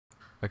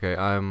Okay,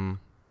 I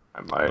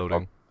might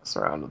loading. mess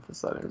around with the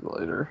settings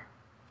later.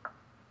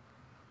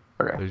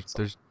 Okay.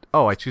 There's.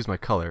 Oh, I choose my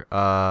color.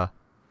 I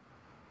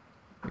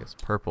guess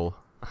purple.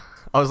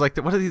 I was like,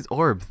 what are these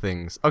orb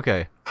things?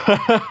 Okay.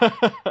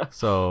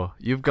 So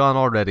you've gone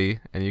already,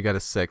 and you got a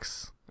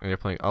 6, and you're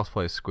playing. I'll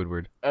play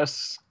Squidward.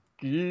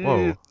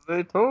 Whoa. They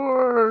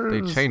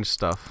Escalators. changed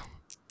stuff.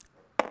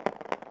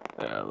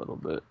 Yeah, a little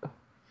bit.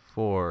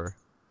 4.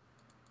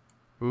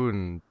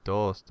 Un,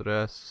 dos,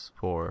 tres,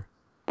 4.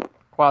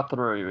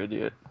 Cuatro, you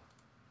idiot.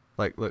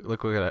 Like,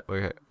 look at that.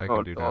 Look at I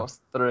can do now. Dos,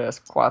 tres,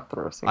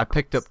 cuatro, I cinco,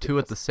 picked up 2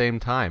 at seis, the same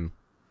time.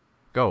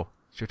 Go.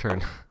 It's your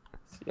turn.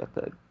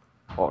 siete,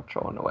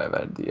 ocho,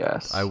 nueve,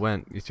 diez. I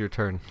went. It's your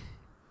turn.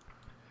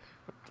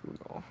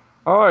 Uno.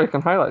 Oh, you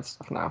can highlight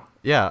stuff now.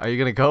 Yeah. Are you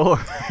gonna go?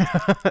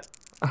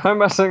 I'm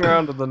messing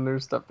around with the new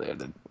stuff they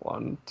added.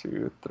 1,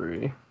 2,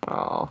 3.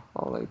 Oh,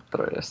 only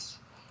tres.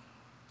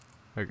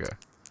 Okay.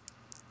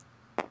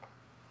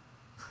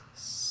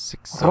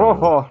 6.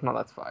 Oh, no,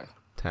 that's 5.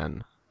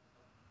 10.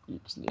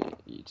 Each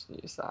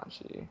knee,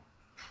 Sanchi.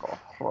 Oh,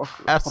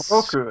 Roku.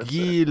 Escalators.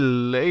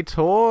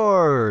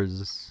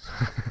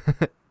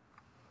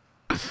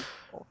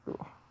 Roku.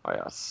 Oh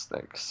yeah,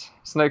 snakes.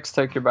 Snakes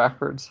take you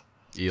backwards.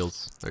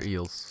 Eels. They're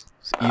eels.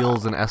 It's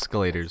eels and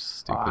escalators.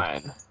 Stupid.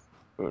 Fine.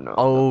 Uno.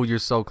 Oh, you're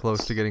so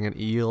close to getting an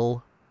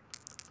eel.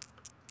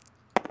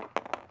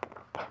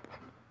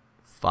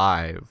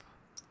 5.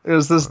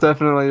 This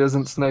definitely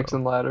isn't snakes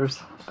and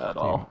ladders at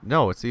all.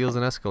 No, it's eels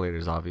and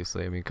escalators,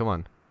 obviously. I mean, come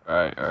on.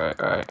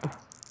 Alright.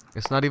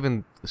 It's not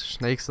even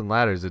snakes and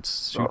ladders,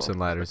 it's shoots and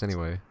ladders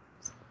anyway.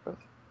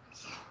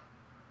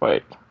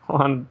 Wait.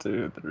 1,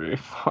 2, 3,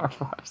 4,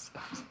 5,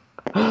 6.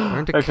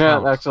 Learn to I can't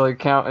count. actually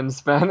count in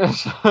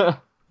Spanish.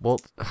 Well,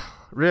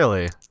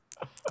 really?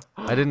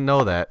 I didn't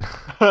know that.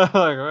 Like,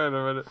 wait a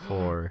minute.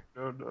 4.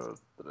 Uno,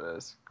 dos,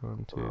 tres,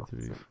 1, 2,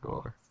 3, cinco.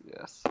 4.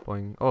 Yes.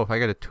 Boing. Oh, if I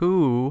get a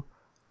 2,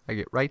 I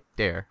get right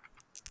there.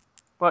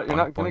 But you're Boing,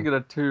 not gonna boing. get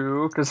a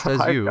 2 because Says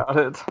I you. got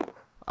it.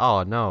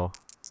 Oh no.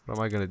 What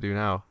am I gonna do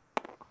now?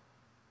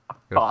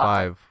 Get a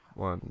 5.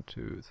 1,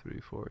 2, 3,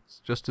 4.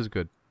 It's just as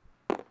good.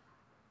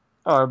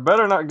 Oh, I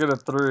better not get a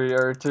 3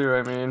 or a 2,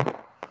 I mean.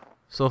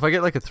 So if I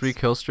get like a 3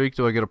 kill streak,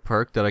 do I get a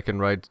perk that I can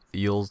ride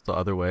eels the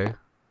other way?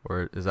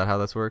 Or is that how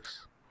this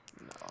works?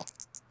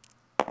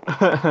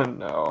 No.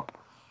 No.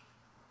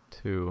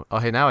 2. Oh,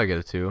 hey, now I get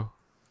a 2.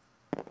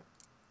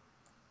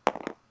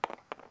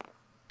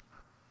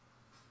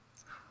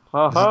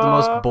 This is the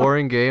most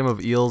boring game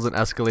of eels and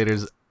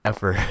escalators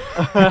ever.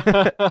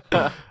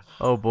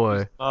 Oh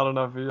boy. Not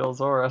enough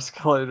eels or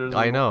escalators.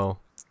 I know.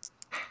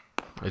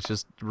 It's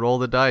just roll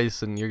the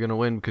dice and you're gonna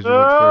win because you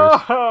went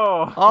first.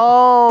 Oh!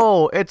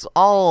 Oh, it's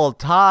all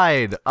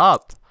tied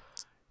up.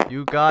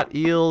 You got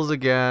eels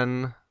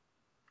again.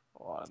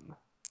 1,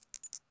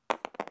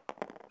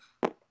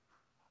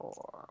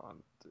 4, 1,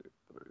 2,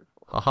 3,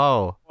 4.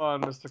 Oh, Come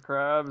on, Mr.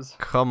 Krabs.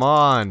 come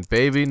on.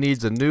 Baby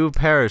needs a new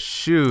pair of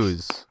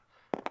shoes.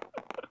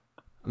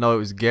 No, it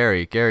was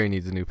Gary. Gary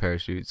needs a new pair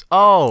of shoes.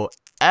 Oh,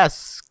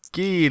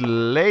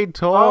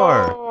 escalator.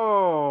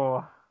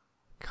 Oh!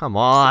 Come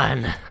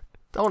on.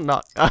 Don't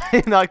knock.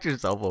 You knocked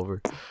yourself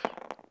over.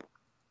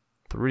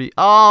 3.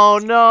 Oh,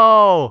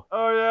 no.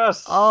 Oh,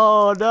 yes!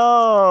 Oh,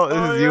 no. This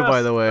Oh, is you,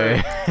 by yes. the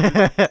way.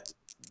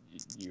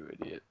 You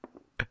idiot.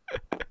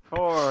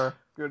 4.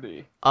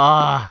 Goody.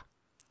 Ah.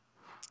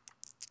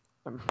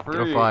 I'm Get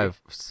free. a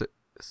 5.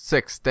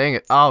 6. Dang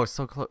it. Oh, it's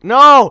so close.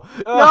 No!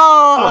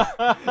 No!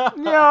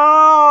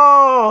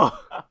 No!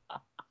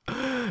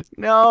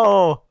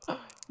 No!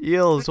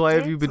 Eels, why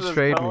have you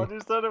betrayed me? You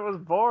said it was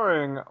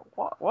boring.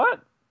 What?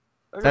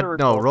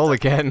 No, roll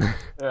again.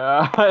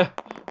 Yeah.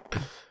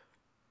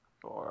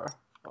 4.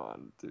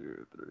 1,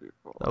 2, 3,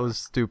 4. That was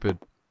stupid.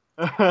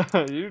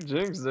 You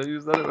jinxed it. You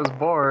said it was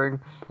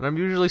boring. And I'm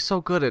usually so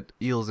good at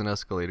eels and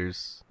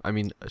escalators. I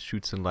mean,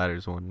 shoots and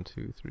ladders. 1,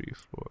 2, 3,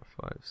 4,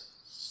 5,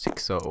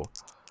 6. Oh.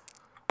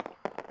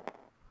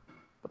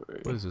 3.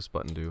 What does this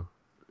button do?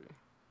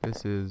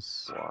 This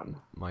is 1.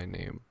 my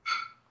name.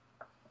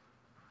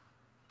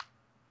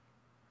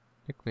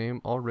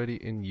 Nickname already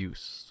in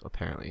use,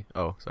 apparently.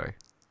 Oh, sorry.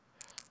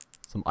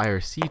 Some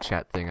IRC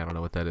chat thing. I don't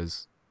know what that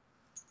is.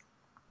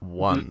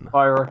 1. If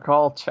I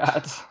recall,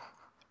 chat.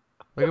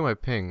 Look at my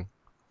ping.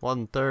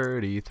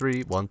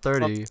 133,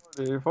 130.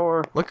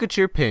 44. Look at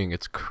your ping.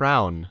 It's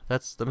crown.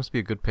 That must be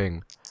a good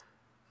ping.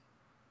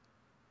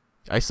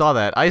 I saw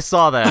that. I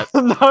saw that.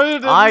 No, you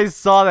didn't. I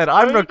saw that.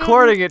 I'm you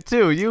recording it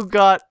too. You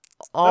got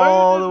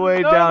all the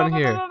way down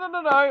here. No.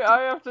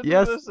 I have to do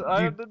Yes, this. I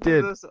you have to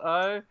did. do this.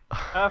 I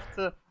have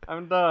to.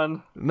 I'm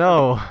done.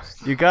 No,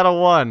 you got a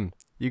 1.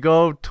 You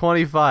go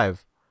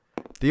 25.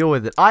 Deal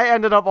with it. I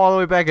ended up all the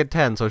way back at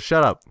 10, so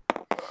shut up.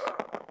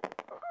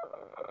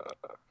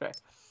 Okay.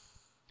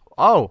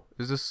 Oh,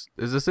 is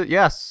this it?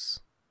 Yes.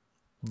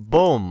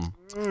 Boom.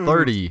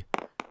 30.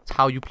 It's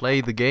how you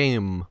play the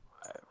game.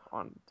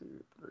 1, 2,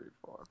 3,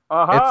 4.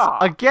 Aha!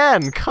 It's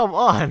again. Come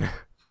on.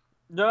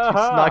 Just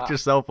Aha! knocked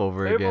yourself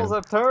over Tables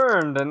again. have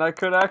turned, and I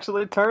could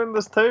actually turn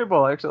this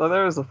table. Actually, oh,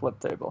 there is a flip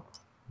table.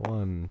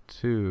 1,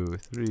 2,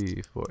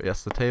 3, 4.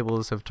 Yes, the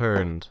tables have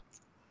turned.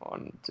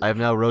 1, 2. I have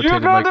now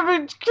rotated You're gonna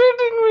be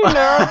kidding me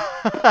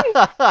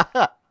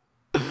now!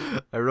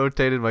 I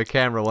rotated my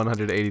camera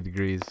 180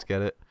 degrees.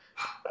 Get it?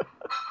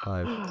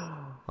 5.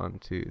 1,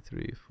 2,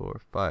 3,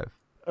 4, 5.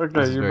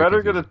 Okay, you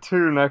better get a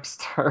 2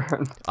 next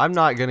turn. I'm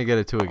not gonna get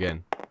a 2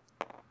 again.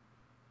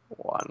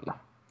 1.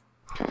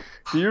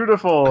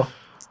 Beautiful.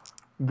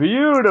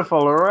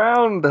 Beautiful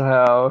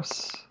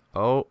roundhouse.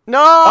 Oh no!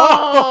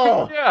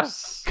 Oh,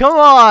 yes! Come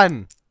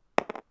on!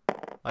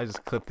 I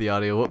just clipped the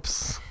audio.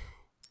 Whoops.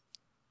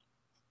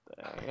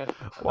 Dang it.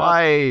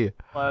 Why?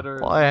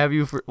 Letters. Why have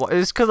you?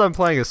 It's because I'm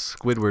playing a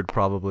Squidward,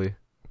 probably.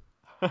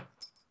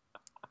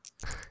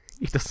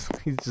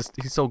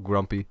 He's so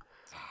grumpy.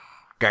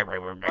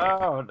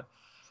 Loud.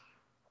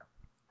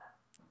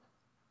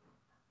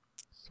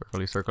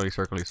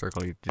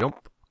 Circly,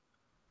 jump.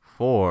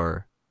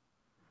 4.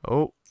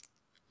 Oh,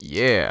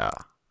 yeah.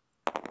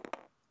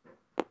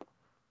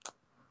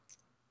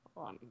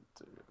 1,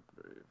 2,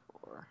 3,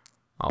 4.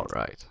 All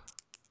right.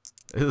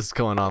 This is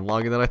going on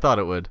longer than I thought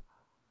it would.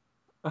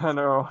 I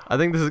know. I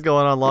think this is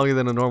going on longer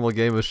than a normal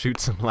game of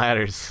Chutes and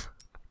Ladders.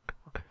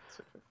 1,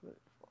 2, 3,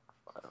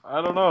 4, 5.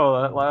 I don't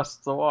know. That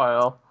lasts a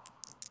while.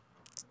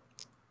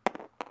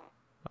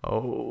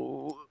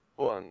 Oh,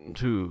 1,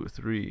 2,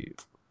 3,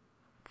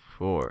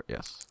 4.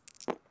 Yes.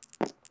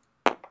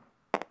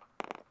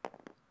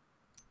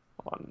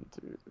 1,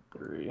 2,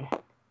 3.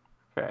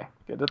 Okay,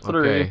 get a 3.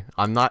 Okay,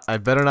 I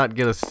better not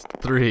get a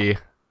 3.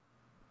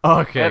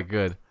 Okay, Yep.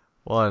 good.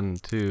 1,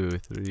 2,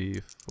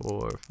 3,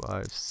 4,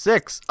 5,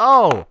 6.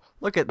 Oh,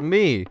 look at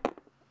me.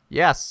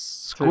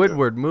 Yes,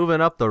 Squidward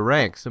moving up the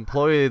ranks.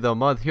 Employee of the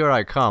month, here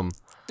I come.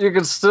 You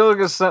can still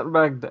get sent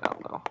back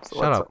down though. So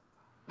Shut up.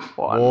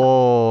 1.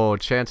 Oh,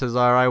 chances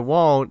are I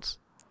won't.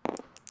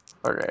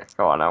 Okay,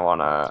 go on. I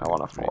want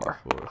a 3, 4.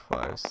 4,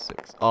 5,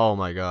 6. Oh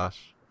my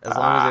gosh. As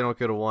long as I don't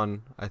get a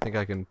 1, I think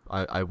I can.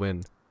 I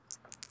win.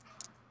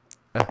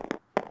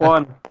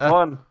 1.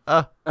 1.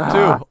 2.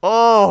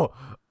 Oh,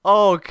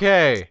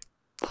 okay.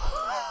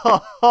 1,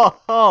 2,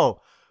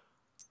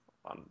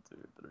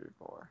 3,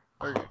 4.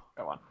 Okay,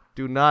 come on.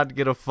 Do not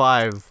get a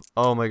 5.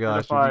 Oh my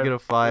gosh. Did you get a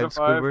 5, Get a 5.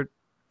 Squidward?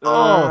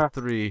 Oh,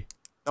 3.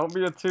 Don't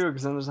be a 2,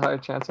 because then there's a high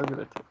chance I'll get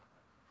a 2.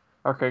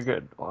 Okay,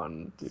 good.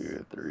 1,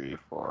 2, 3,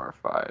 4,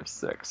 5,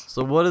 6.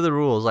 So what are the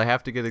rules? I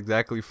have to get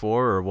exactly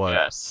 4 or what?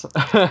 Yes.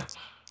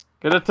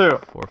 Get a 2.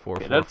 4, 4,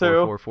 Get 4, a 2.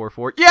 4, 4, 4,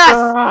 4. Yes!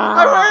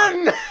 I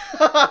win!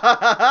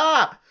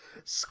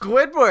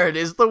 Squidward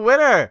is the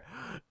winner!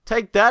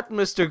 Take that,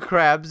 Mr.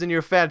 Krabs, and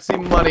your fancy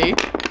money.